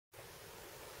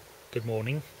Good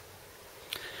morning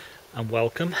and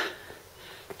welcome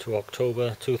to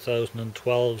October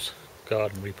 2012's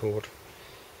garden report.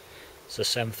 It's the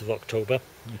 7th of October.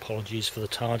 Apologies for the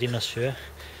tardiness here.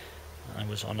 I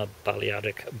was on a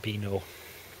Balearic beano.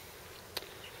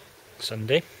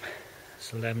 Sunday,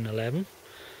 it's 11:11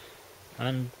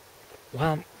 and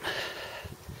well,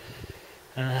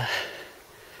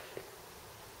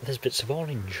 there's bits of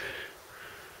orange.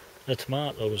 The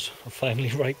tomatoes have finally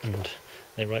ripened.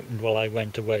 They ripened while I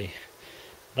went away.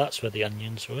 That's where the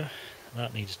onions were.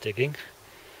 That needs digging.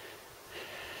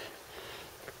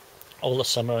 All the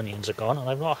summer onions are gone and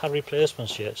I've not had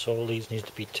replacements yet, so all these need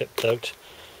to be tipped out.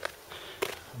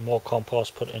 More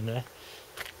compost put in there.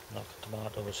 Not for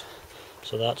tomatoes.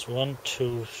 So that's 1,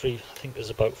 2, 3, I think there's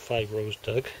about 5 rows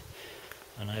dug.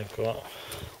 And I've got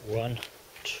 1,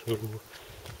 2,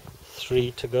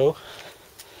 3 to go.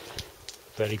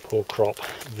 Very poor crop.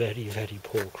 Very, very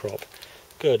poor crop.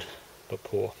 Good, but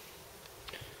poor.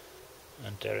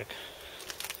 And Derek.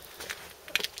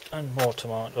 And more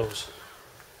tomatoes.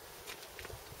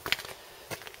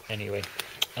 Anyway,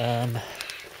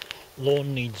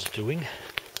 lawn needs doing,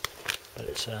 but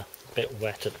it's a bit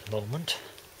wet at the moment.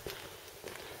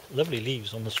 Lovely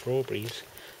leaves on the strawberries,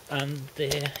 and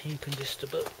there you can just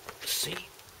about see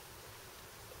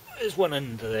there's one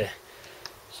under there.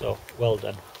 So well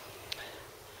done.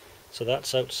 So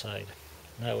that's outside.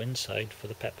 Now inside for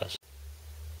the peppers.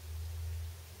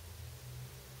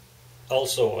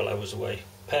 Also, while I was away,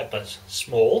 peppers,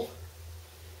 small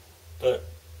but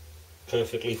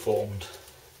perfectly formed.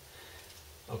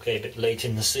 Okay, a bit late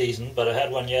in the season, but I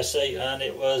had one yesterday and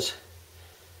it was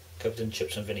covered in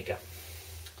chips and vinegar.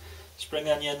 Spring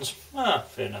onions,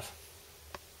 fair enough.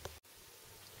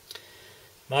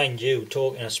 Mind you,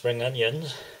 talking of spring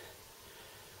onions,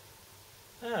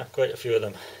 quite a few of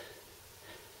them.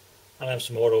 And I have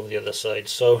some more over the other side,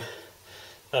 so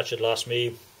that should last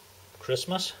me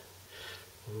Christmas.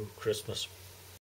 Ooh, Christmas.